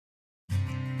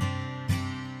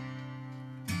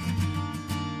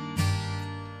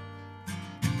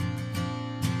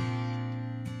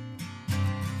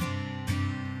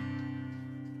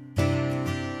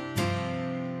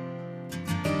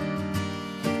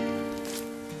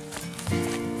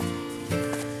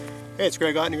Hey, it's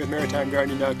Greg Otney with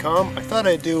MaritimeGardening.com. I thought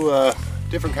I'd do a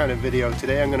different kind of video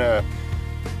today. I'm going to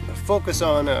focus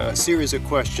on a series of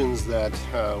questions that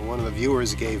one of the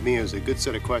viewers gave me. It was a good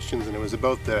set of questions, and it was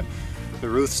about the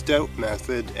Ruth Stout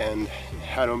method and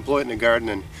how to employ it in the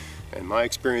garden, and my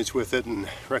experience with it, and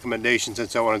recommendations, and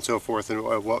so on and so forth, and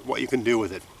what you can do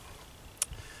with it.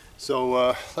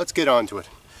 So let's get on to it.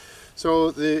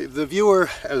 So the viewer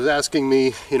was asking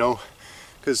me,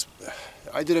 because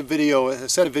I did a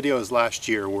set of videos last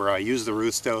year where I used the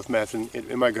Ruth Stout method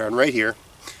in my garden right here.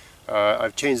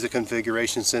 I've changed the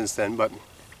configuration since then,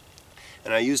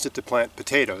 and I used it to plant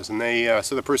potatoes. And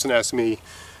so the person asked me,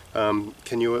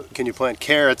 can you plant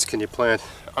carrots? Can you plant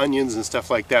onions and stuff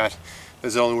like that?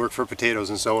 Does it only work for potatoes,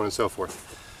 and so on and so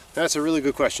forth? That's a really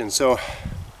good question. So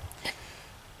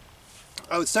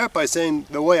I would start by saying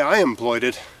the way I employed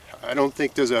it, I don't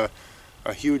think there's a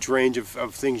huge range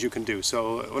of things you can do.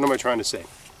 So what am I trying to say?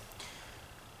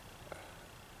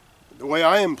 The way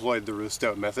I employed the Ruth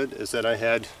Stout method is that I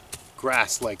had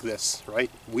grass like this,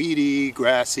 right? Weedy,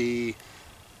 grassy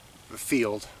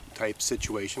field type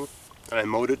situation. And I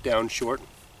mowed it down short,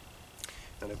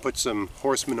 and I put some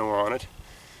horse manure on it,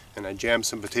 and I jammed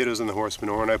some potatoes in the horse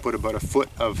manure, and I put about a foot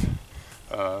of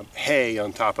hay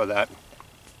on top of that,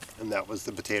 and that was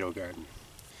the potato garden.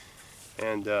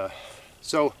 And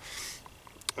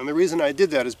and the reason I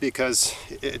did that is because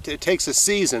it takes a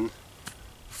season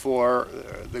for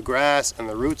the grass and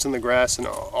the roots in the grass and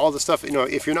all the stuff.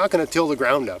 If you're not going to till the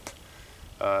ground up,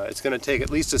 it's going to take at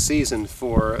least a season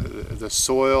for the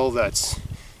soil that's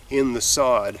in the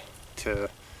sod to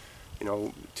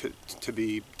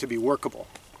be workable.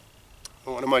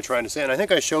 What am I trying to say? And I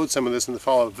think I showed some of this in the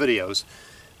follow-up videos.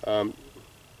 The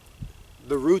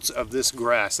roots of this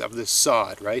grass, of this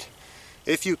sod, right?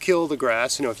 If you kill the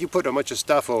grass, if you put a bunch of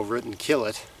stuff over it and kill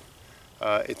it,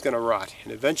 it's going to rot.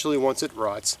 And eventually, once it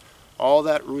rots, all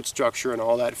that root structure and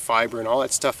all that fiber and all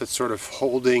that stuff that's sort of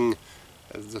holding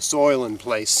the soil in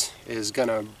place is going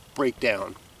to break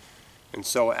down. And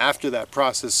so after that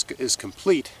process is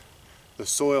complete, the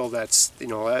soil that's,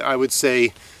 I would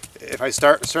say, if I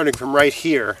starting from right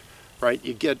here, right,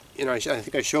 you get, I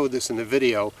think I showed this in the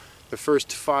video, the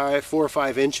first 4 or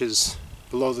 5 inches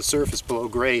below the surface, below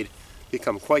grade,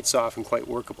 become quite soft and quite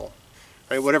workable.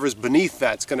 Right? Whatever's beneath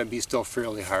that's going to be still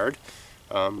fairly hard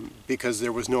because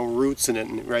there was no roots in it.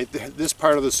 And, right, this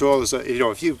part of the soil is,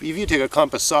 if you take a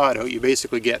clump of sod out, you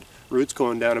basically get roots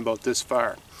going down about this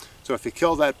far. So if you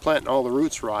kill that plant and all the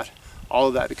roots rot, all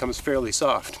of that becomes fairly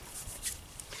soft.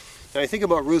 Now I think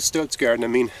about Ruth Stout's garden.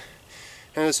 And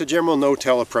it's a general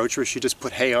no-till approach where she just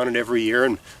put hay on it every year,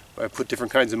 and I put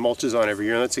different kinds of mulches on every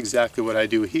year, and that's exactly what I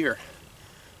do here.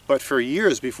 But for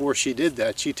years before she did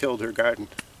that, she tilled her garden,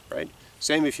 right?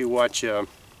 Same if you watch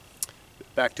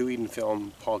Back to Eden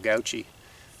film, Paul Gauci.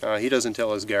 He doesn't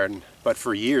till his garden, but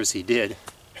for years he did,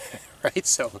 right?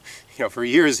 So, for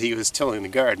years he was tilling the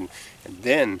garden, and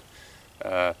then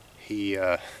he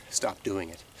stopped doing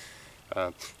it.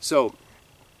 So,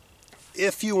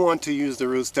 if you want to use the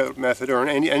Ruth Stout method, or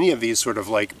any of these sort of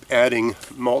like adding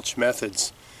mulch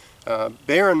methods,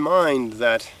 bear in mind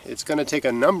that it's going to take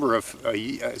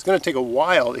it's going to take a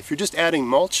while, if you're just adding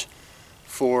mulch,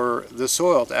 for the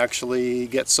soil to actually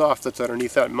get soft that's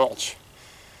underneath that mulch.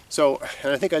 So,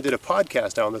 and I think I did a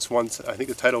podcast on this once. I think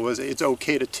the title was, "It's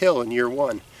Okay to Till in Year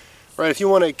 1." Right, if you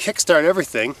want to kickstart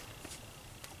everything,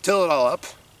 till it all up,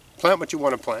 plant what you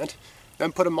want to plant,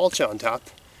 then put a mulch on top,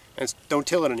 and don't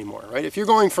till it anymore, right? If you're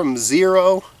going from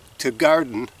zero to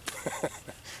garden,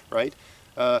 right,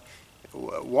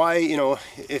 why,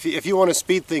 if you want to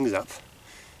speed things up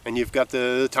and you've got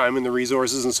the time and the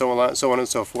resources and so on and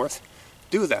so forth,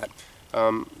 do that.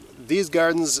 These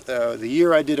gardens, the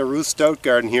year I did a Ruth Stout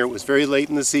garden here, it was very late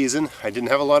in the season. I didn't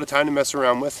have a lot of time to mess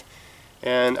around with,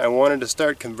 and I wanted to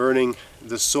start converting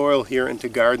the soil here into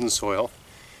garden soil.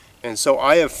 And so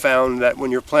I have found that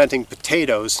when you're planting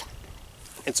potatoes,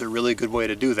 it's a really good way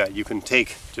to do that. You can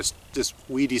take just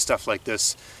weedy stuff like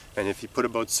this, and if you put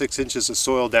about 6 inches of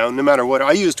soil down, no matter what,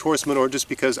 I used horse manure just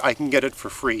because I can get it for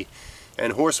free.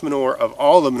 And horse manure, of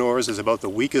all the manures, is about the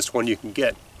weakest one you can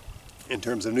get in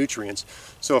terms of nutrients.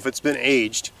 So if it's been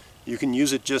aged, you can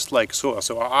use it just like soil.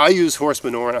 So I use horse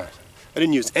manure, and I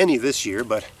didn't use any this year,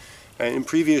 but in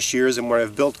previous years and where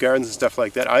I've built gardens and stuff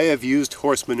like that, I have used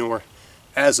horse manure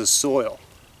as a soil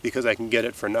because I can get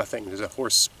it for nothing. There's a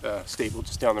horse stable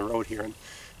just down the road here, and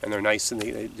they're nice, and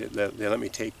they let me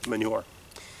take manure.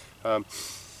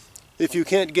 If you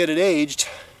can't get it aged,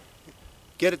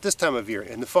 get it this time of year,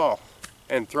 in the fall,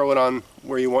 and throw it on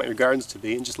where you want your gardens to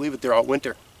be, and just leave it there all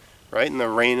winter. right? And the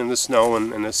rain and the snow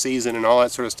and the season and all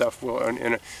that sort of stuff will,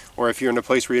 or if you're in a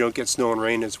place where you don't get snow and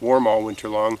rain, it's warm all winter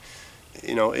long,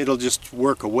 you know, it'll just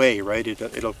work away, right?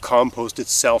 It'll compost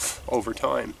itself over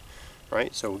time,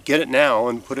 right? So get it now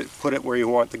and put it where you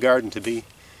want the garden to be,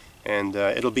 and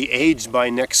it'll be aged by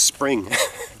next spring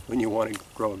when you want to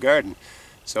grow a garden.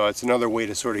 So it's another way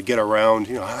to sort of get around,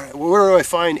 you know, where do I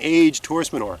find aged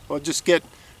horse manure? Well, just get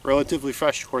relatively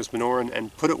fresh horse manure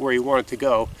and put it where you want it to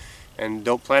go, and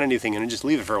don't plant anything in it, just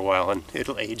leave it for a while and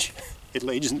it'll age.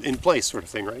 It'll age in place, sort of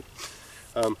thing, right?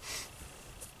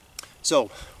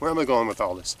 So where am I going with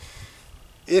all this?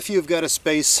 If you've got a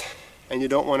space and you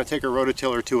don't want to take a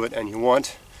rototiller to it, and you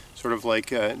want sort of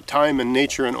like time and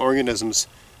nature and organisms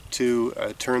to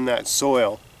turn that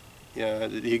soil,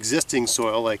 the existing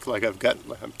soil, like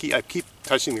I keep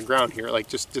touching the ground here, like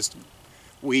just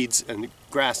weeds and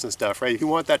grass and stuff, right? If you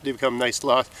want that to become nice,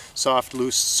 soft,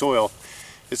 loose soil,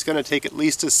 it's going to take at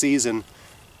least a season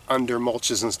under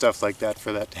mulches and stuff like that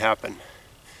for that to happen.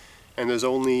 And there's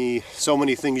only so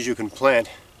many things you can plant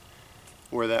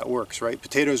where that works, right?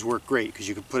 Potatoes work great because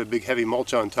you can put a big heavy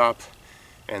mulch on top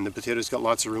and the potatoes got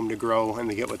lots of room to grow and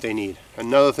they get what they need.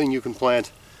 Another thing you can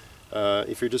plant,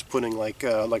 if you're just putting like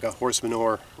a horse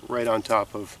manure right on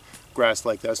top of grass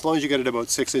like that, as long as you get it about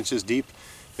 6 inches deep,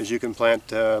 is you can plant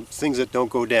things that don't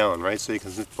go down, right? So you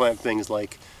can plant things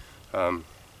like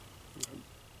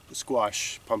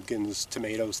squash, pumpkins,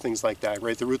 tomatoes, things like that,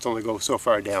 right? The roots only go so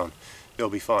far down. They'll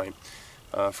be fine.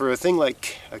 For a thing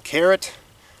like a carrot,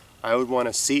 I would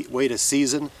want to wait a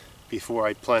season before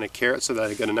I plant a carrot so that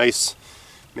I get a nice,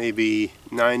 maybe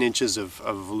 9 inches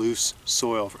of loose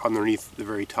soil underneath the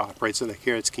very top, right? So the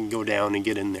carrots can go down and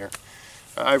get in there.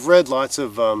 I've read lots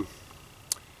of,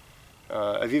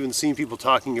 I've even seen people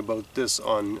talking about this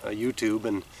on YouTube,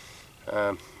 and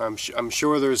I'm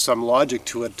sure there's some logic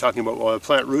to it, talking about, well, I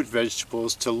plant root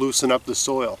vegetables to loosen up the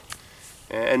soil.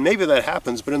 And maybe that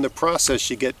happens, but in the process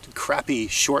you get crappy,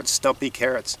 short, stumpy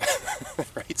carrots,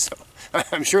 right? So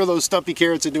I'm sure those stumpy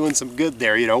carrots are doing some good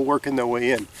there, you know, working their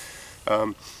way in.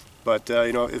 But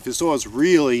you know, if the soil is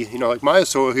really, you know, like my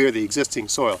soil here, the existing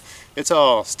soil, it's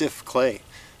all stiff clay.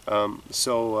 Yeah,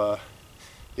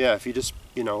 if you just,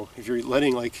 you know, if you're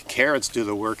letting like carrots do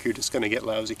the work, you're just going to get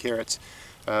lousy carrots.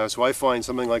 So I find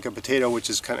something like a potato, which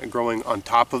is kind of growing on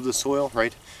top of the soil,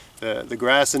 right? The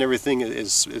grass and everything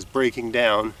is breaking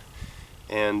down,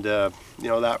 and you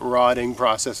know, that rotting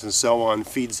process and so on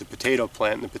feeds the potato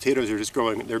plant, and the potatoes are just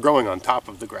growing, they're growing on top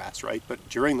of the grass, right? But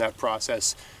during that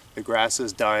process, the grass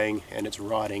is dying and it's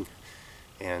rotting,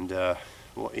 and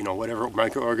well, you know, whatever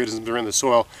microorganisms are in the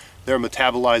soil, they're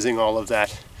metabolizing all of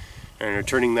that, and they're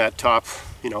turning that top,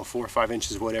 you know, 4 or 5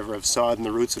 inches, whatever, of sod and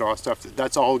the roots and all that stuff.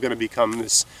 That's all going to become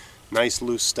this nice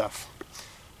loose stuff.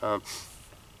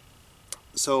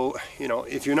 So, you know,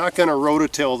 if you're not going to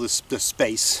rototill the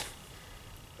space,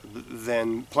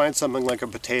 then plant something like a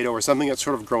potato or something that's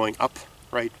sort of growing up,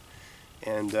 right?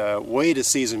 And wait a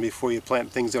season before you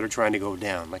plant things that are trying to go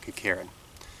down, like a carrot.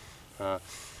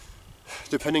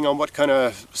 Depending on what kind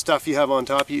of stuff you have on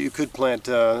top, you could plant,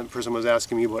 the person was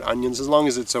asking me about onions. As long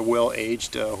as it's a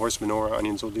well-aged horse manure,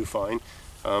 onions will do fine.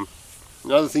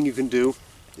 Another thing you can do,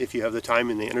 if you have the time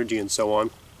and the energy and so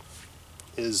on,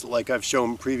 is like I've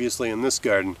shown previously in this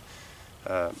garden.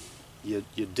 You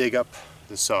dig up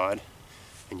the sod,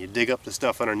 and you dig up the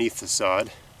stuff underneath the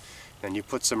sod, and you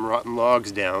put some rotten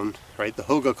logs down, right? The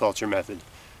hugelkultur method,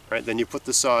 right? Then you put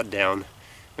the sod down,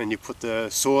 and you put the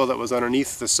soil that was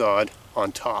underneath the sod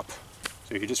on top.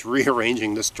 So you're just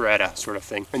rearranging the strata, sort of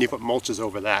thing, and you put mulches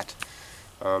over that.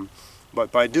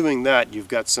 But by doing that, you've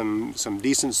got some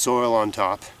decent soil on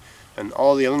top, and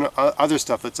all the other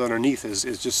stuff that's underneath is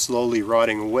just slowly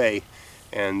rotting away,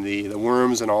 and the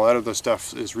worms and all that other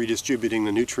stuff is redistributing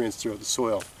the nutrients throughout the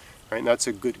soil, right? And that's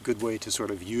a good way to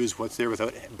sort of use what's there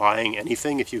without buying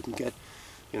anything. If you can get,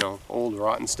 you know, old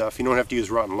rotten stuff, you don't have to use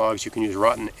rotten logs, you can use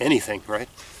rotten anything, right?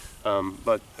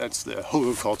 But that's the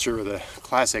hugelkultur, or the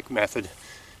classic method,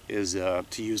 is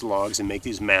to use logs and make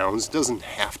these mounds. It doesn't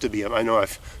have to be, I know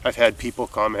I've had people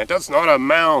comment, that's not a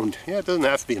mound. Yeah, it doesn't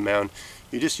have to be a mound.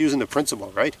 You're just using the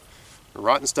principle, right? The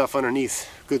rotten stuff underneath,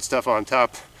 good stuff on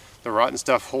top. The rotten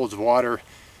stuff holds water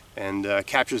and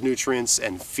captures nutrients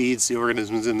and feeds the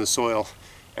organisms in the soil,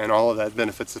 and all of that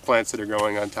benefits the plants that are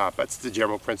growing on top. That's the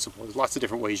general principle. There's lots of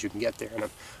different ways you can get there, and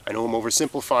I know I'm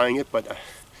oversimplifying it, but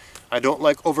I don't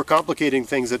like overcomplicating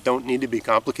things that don't need to be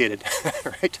complicated,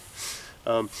 right?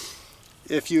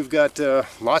 If you've got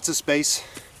lots of space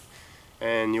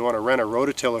and you want to rent a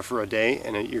rototiller for a day,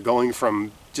 and you're going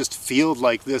from just field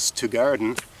like this to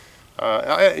garden,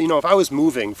 You know, if I was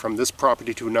moving from this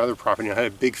property to another property and I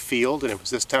had a big field and it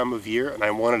was this time of year and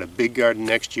I wanted a big garden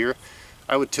next year,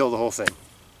 I would till the whole thing.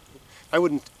 I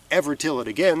wouldn't ever till it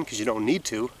again because you don't need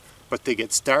to, but to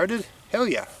get started, hell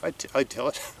yeah, I'd till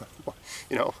it.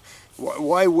 You know,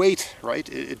 why wait, right?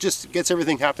 It just gets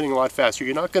everything happening a lot faster.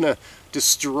 You're not going to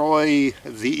destroy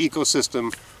the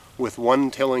ecosystem with one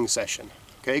tilling session,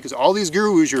 okay? Because all these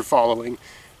gurus you're following,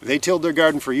 they tilled their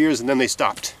garden for years and then they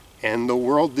stopped. And the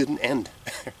world didn't end,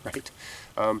 right?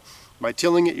 By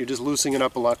tilling it, you're just loosening it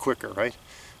up a lot quicker, right?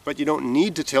 But you don't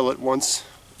need to till it once,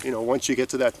 you know, once you get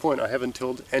to that point. I haven't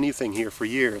tilled anything here for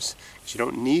years, because you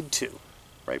don't need to,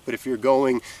 right? But if you're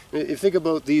going, if you think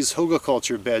about these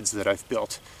hugelkultur beds that I've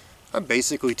built, I'm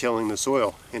basically tilling the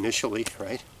soil initially,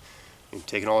 right? And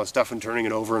taking all the stuff and turning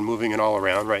it over and moving it all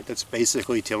around, right? That's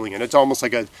basically tilling it. It's almost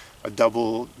like a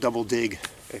double dig,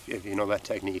 if you know that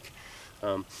technique.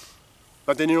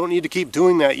 But then you don't need to keep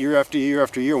doing that year after year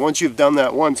after year. Once you've done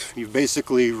that once, you've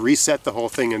basically reset the whole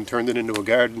thing and turned it into a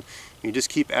garden. You just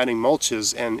keep adding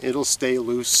mulches and it'll stay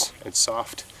loose and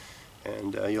soft,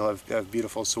 and you'll have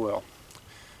beautiful soil.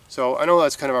 So I know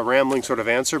that's kind of a rambling sort of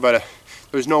answer, but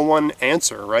there's no one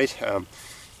answer, right?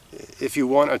 If you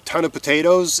want a ton of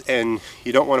potatoes and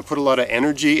you don't want to put a lot of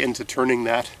energy into turning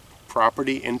that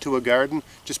property into a garden,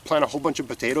 just plant a whole bunch of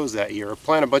potatoes that year, or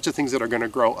plant a bunch of things that are going to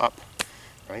grow up,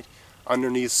 right?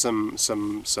 Underneath some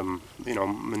you know,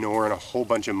 manure and a whole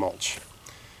bunch of mulch.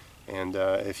 And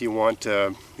if you want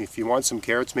some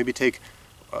carrots, maybe take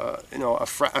you know,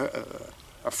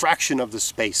 a fraction of the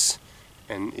space.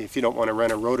 And if you don't want to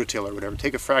rent a rototill or whatever,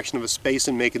 take a fraction of a space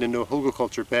and make it into a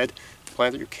hugelkultur bed.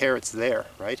 Plant your carrots there,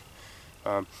 right?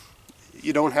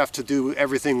 You don't have to do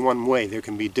everything one way. There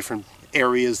can be different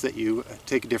areas that you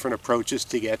take different approaches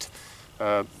to get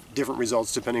different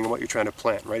results depending on what you're trying to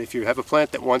plant, right? If you have a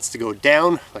plant that wants to go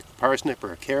down, like a parsnip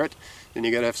or a carrot, then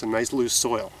you got to have some nice loose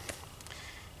soil.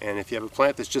 And if you have a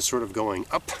plant that's just sort of going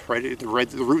up, right, the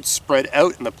roots spread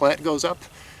out and the plant goes up,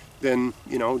 then,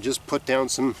 you know, just put down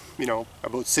some, you know,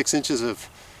 about 6 inches of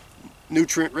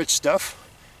nutrient-rich stuff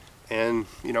and,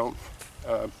 you know,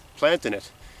 plant in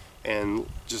it. And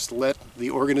just let the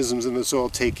organisms in the soil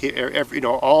take care, you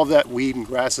know, all of that weed and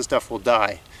grass and stuff will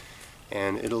die.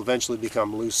 And it'll eventually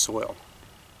become loose soil.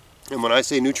 And when I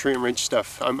say nutrient-rich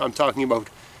stuff, I'm talking about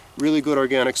really good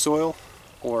organic soil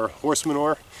or horse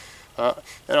manure.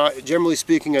 And generally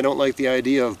speaking, I don't like the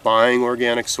idea of buying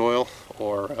organic soil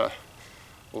or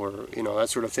you know, that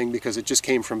sort of thing, because it just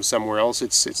came from somewhere else.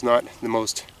 It's not the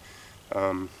most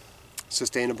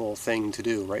sustainable thing to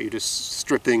do, right? You're just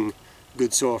stripping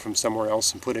good soil from somewhere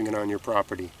else and putting it on your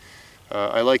property.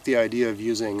 I like the idea of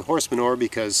using horse manure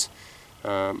because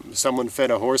someone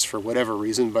fed a horse for whatever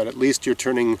reason, but at least you're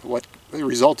turning what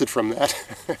resulted from that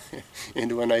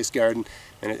into a nice garden,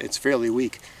 and it's fairly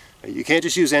weak. You can't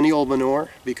just use any old manure,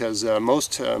 because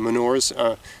most manures,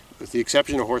 with the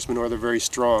exception of horse manure, they're very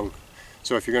strong.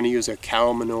 So if you're going to use a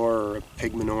cow manure or a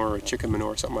pig manure or a chicken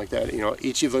manure or something like that, you know,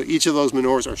 each of those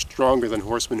manures are stronger than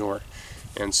horse manure,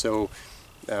 and so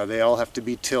they all have to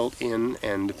be tilled in,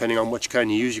 and depending on which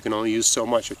kind you use, you can only use so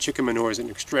much. A chicken manure is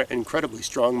an incredibly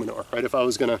strong manure, right? If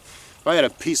I had a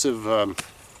piece of, I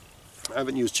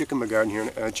haven't used chicken manure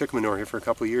here for a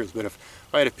couple of years, but if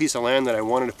I had a piece of land that I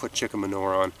wanted to put chicken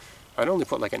manure on, I'd only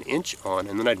put like 1 inch on,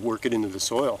 and then I'd work it into the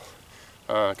soil,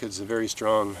 because it's a very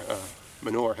strong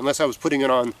manure. Unless I was putting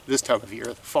it on this time of year,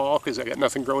 the fall, because I got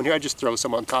nothing growing here, I just throw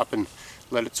some on top and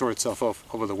let it sort itself off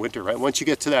over the winter, right? Once you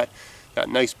get to that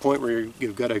nice point where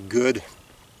you've got a good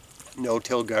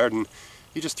no-till garden,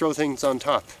 you just throw things on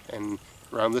top and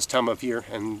around this time of year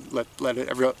and let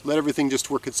everything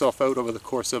just work itself out over the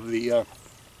course of the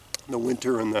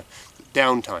winter and the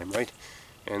downtime, right?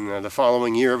 And the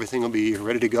following year everything will be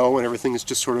ready to go and everything is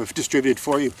just sort of distributed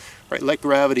for you, right? Let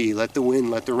gravity, let the wind,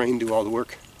 let the rain do all the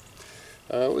work.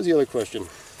 What was the other question?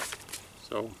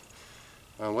 So,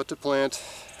 what to plant,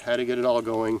 how to get it all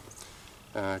going,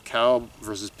 cow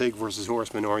versus pig versus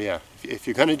horse manure. Yeah, if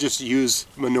you're going to just use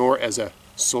manure as a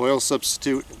soil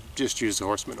substitute, just use the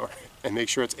horse manure and make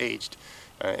sure it's aged.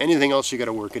 Anything else you got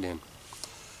to work it in.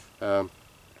 And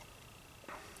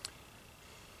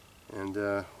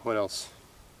what else?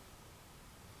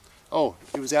 Oh,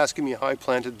 he was asking me how I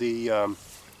planted the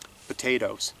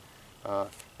potatoes.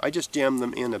 I just jammed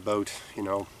them in about, you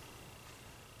know,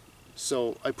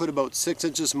 so I put about 6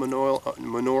 inches of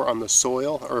manure on the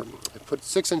soil, or I put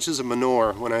 6 inches of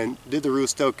manure when I did the Ruth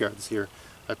Stout gardens here.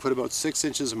 I put about 6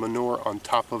 inches of manure on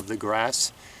top of the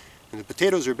grass, and the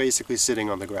potatoes are basically sitting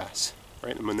on the grass,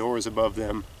 right? The manure is above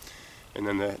them, and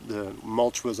then the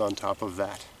mulch was on top of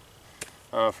that.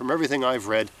 From everything I've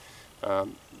read,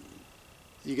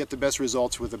 you get the best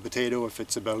results with a potato if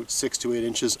it's about 6 to 8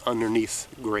 inches underneath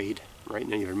grade, right?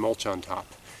 And then you have mulch on top.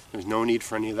 There's no need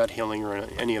for any of that hilling or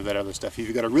any of that other stuff. If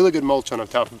you've got a really good mulch on the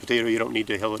top of a potato, you don't need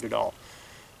to hill it at all.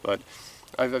 But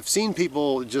I've seen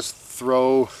people just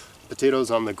throw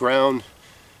potatoes on the ground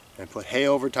and put hay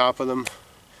over top of them.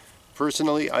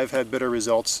 Personally, I've had better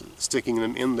results sticking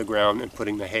them in the ground and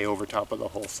putting the hay over top of the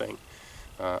whole thing.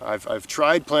 I've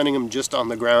tried planting them just on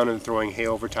the ground and throwing hay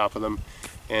over top of them,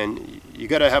 and you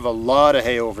got to have a lot of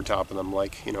hay over top of them.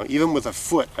 Like, you know, even with a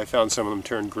foot, I found some of them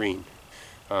turn green.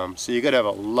 So you got to have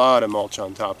a lot of mulch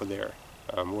on top of there.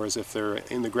 Whereas if they're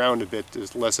in the ground a bit,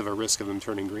 there's less of a risk of them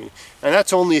turning green. And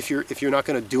that's only if you're not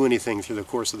going to do anything through the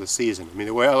course of the season. I mean,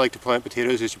 the way I like to plant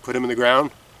potatoes is you put them in the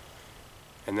ground,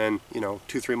 and then, you know,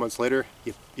 2-3 months later,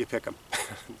 you pick them.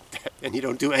 And you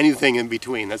don't do anything in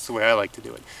between. That's the way I like to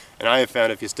do it. And I have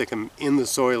found if you stick them in the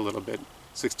soil a little bit,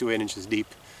 6 to 8 inches deep,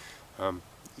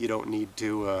 you don't need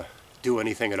to do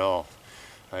anything at all.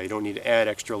 You don't need to add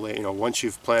extra layer. You know, once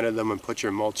you've planted them and put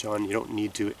your mulch on, you don't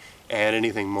need to add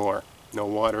anything more. No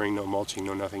watering, no mulching,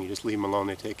 no nothing. You just leave them alone.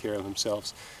 They take care of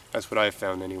themselves. That's what I've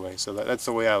found anyway. So that's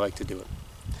the way I like to do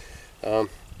it.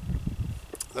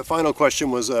 The final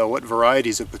question was, what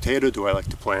varieties of potato do I like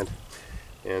to plant?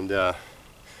 And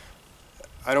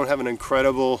I don't have an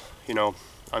incredible, you know,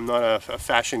 I'm not a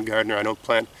fashion gardener. I don't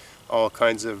plant all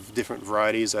kinds of different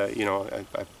varieties. You know,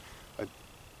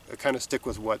 I kind of stick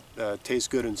with what tastes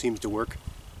good and seems to work.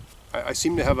 I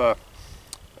seem to have a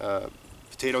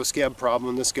potato scab problem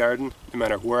in this garden, no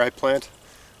matter where I plant.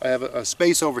 I have a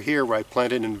space over here where I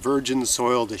planted in virgin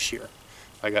soil this year.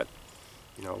 I got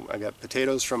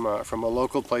potatoes from a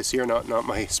local place here, not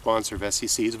my sponsor of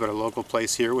SCCs, but a local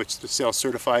place here which sells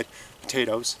certified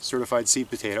potatoes, certified seed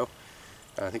potato.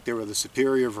 I think they were the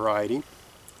superior variety.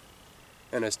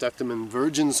 And I stuck them in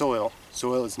virgin soil.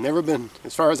 Soil has never been,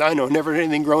 as far as I know, never had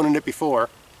anything grown in it before.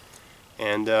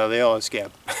 And they all have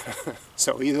scab.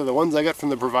 So either the ones I got from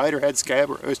the provider had scab,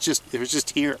 or it was just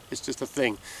here. It's just a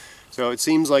thing. So it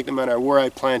seems like no matter where I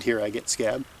plant here, I get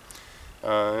scab.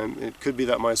 It could be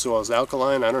that my soil is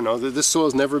alkaline. I don't know. This soil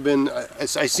has never been. I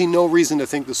see no reason to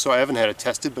think the soil. I haven't had it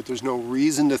tested, but there's no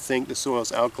reason to think the soil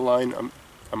is alkaline. I'm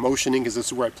motioning because this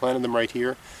is where I planted them right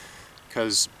here.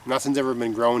 Because nothing's ever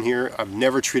been grown here. I've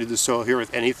never treated the soil here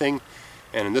with anything.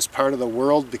 And in this part of the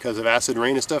world, because of acid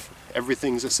rain and stuff,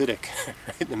 everything's acidic.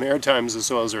 Right? In the Maritimes, the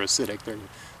soils are acidic.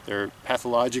 They're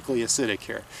pathologically acidic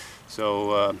here.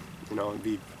 So, you know, it'd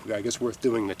be, I guess, worth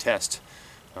doing the test.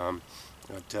 You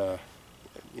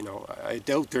know, I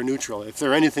doubt they're neutral. If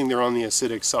they're anything, they're on the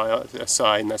acidic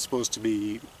side, and that's supposed to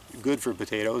be good for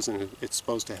potatoes, and it's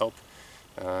supposed to help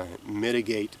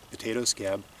mitigate potato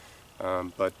scab.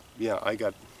 But yeah,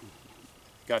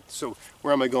 so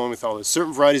where am I going with all this?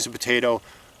 Certain varieties of potato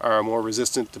are more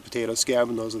resistant to potato scab,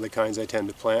 and those are the kinds I tend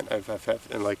to plant.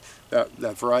 And like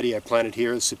that variety I planted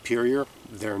here is superior.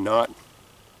 They're not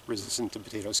resistant to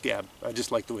potato scab. I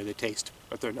just like the way they taste,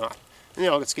 but they're not. And they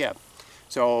all get scab.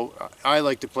 So I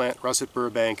like to plant Russet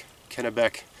Burbank,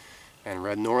 Kennebec, and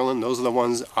Red Norland. Those are the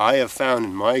ones I have found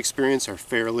in my experience are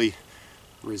fairly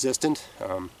resistant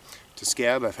to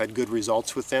scab. I've had good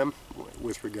results with them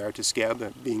with regard to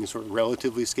scab, being sort of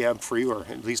relatively scab-free, or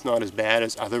at least not as bad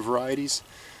as other varieties.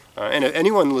 And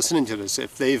anyone listening to this,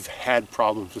 if they've had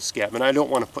problems with scab, and I don't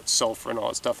want to put sulfur and all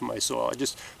that stuff in my soil,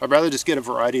 I'd rather just get a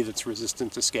variety that's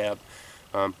resistant to scab.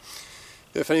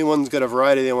 If anyone's got a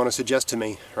variety they want to suggest to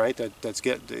me, right, that's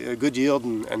get a good yield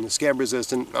and the scab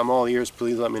resistant, I'm all ears.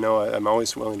 Please let me know. I'm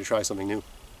always willing to try something new.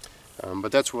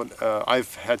 But that's what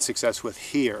I've had success with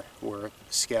here, where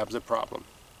scab's a problem.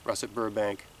 Russet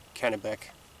Burbank,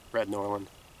 Kennebec, Red Norland.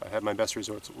 I had my best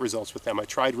results with them. I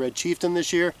tried Red Chieftain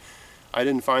this year. I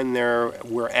didn't find they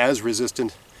were as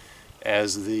resistant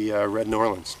as the Red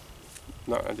Norlands.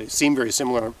 They seem very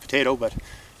similar potato, but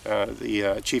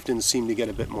the Chieftains seem to get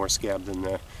a bit more scab than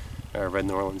the Red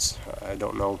Norlands. I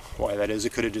don't know why that is.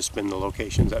 It could have just been the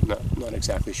locations. I'm not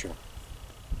exactly sure.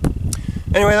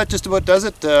 Anyway, that just about does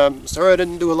it. Sorry I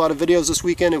didn't do a lot of videos this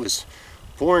weekend. It was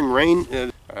pouring rain.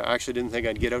 I actually didn't think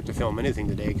I'd get out to film anything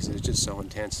today because it was just so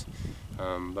intense.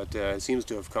 But it seems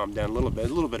to have calmed down a little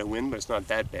bit of wind, but it's not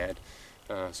that bad.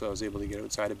 So I was able to get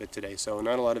outside a bit today. So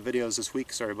not a lot of videos this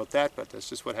week. Sorry about that, but that's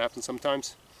just what happens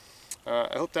sometimes.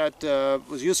 I hope that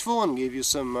was useful and gave you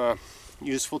some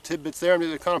useful tidbits there. I'm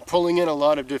just kind of pulling in a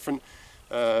lot of different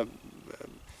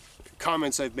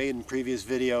comments I've made in previous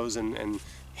videos and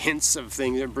hints of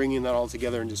things, and bringing that all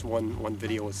together in just one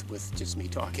video with just me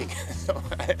talking. So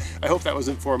I hope that was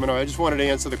informative. I just wanted to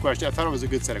answer the question. I thought it was a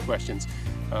good set of questions.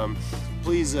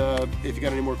 Please, if you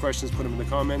got any more questions, put them in the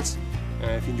comments.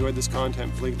 If you enjoyed this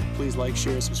content, please like,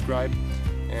 share, subscribe.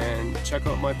 and check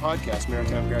out my podcast,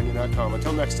 maritimegardening.com.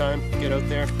 Until next time, get out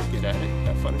there, get at it,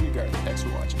 have fun in your garden. Thanks for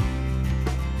watching.